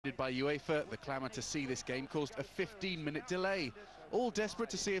Decided by UEFA, the clamour to see this game caused a 15-minute delay. All desperate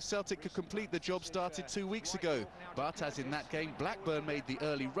to see if Celtic could complete the job started 2 weeks ago. But as in that game, Blackburn made the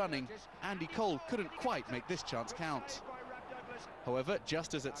early running. Andy Cole couldn't quite make this chance count. However,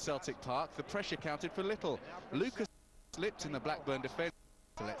 just as at Celtic Park, the pressure counted for little. Lucas slipped in the Blackburn defence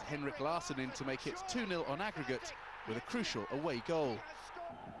to let Henrik Larsson in to make it 2-0 on aggregate with a crucial away goal.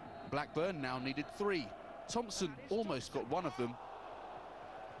 Blackburn now needed 3. Thompson almost got one of them,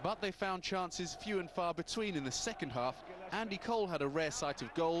 but they found chances few and far between in the second half. Andy Cole had a rare sight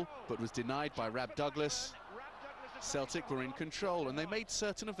of goal, but was denied by Rab Douglas. Celtic were in control, and they made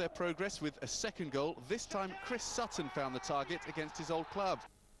certain of their progress with a second goal. This time, Chris Sutton found the target against his old club.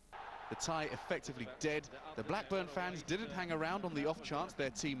 The tie effectively dead. The Blackburn fans didn't hang around on the off chance their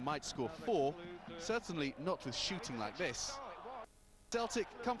team might score 4, certainly not with shooting like this. Celtic,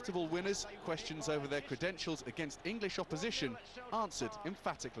 comfortable winners, questions over their credentials against English opposition answered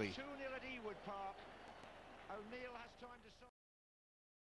emphatically.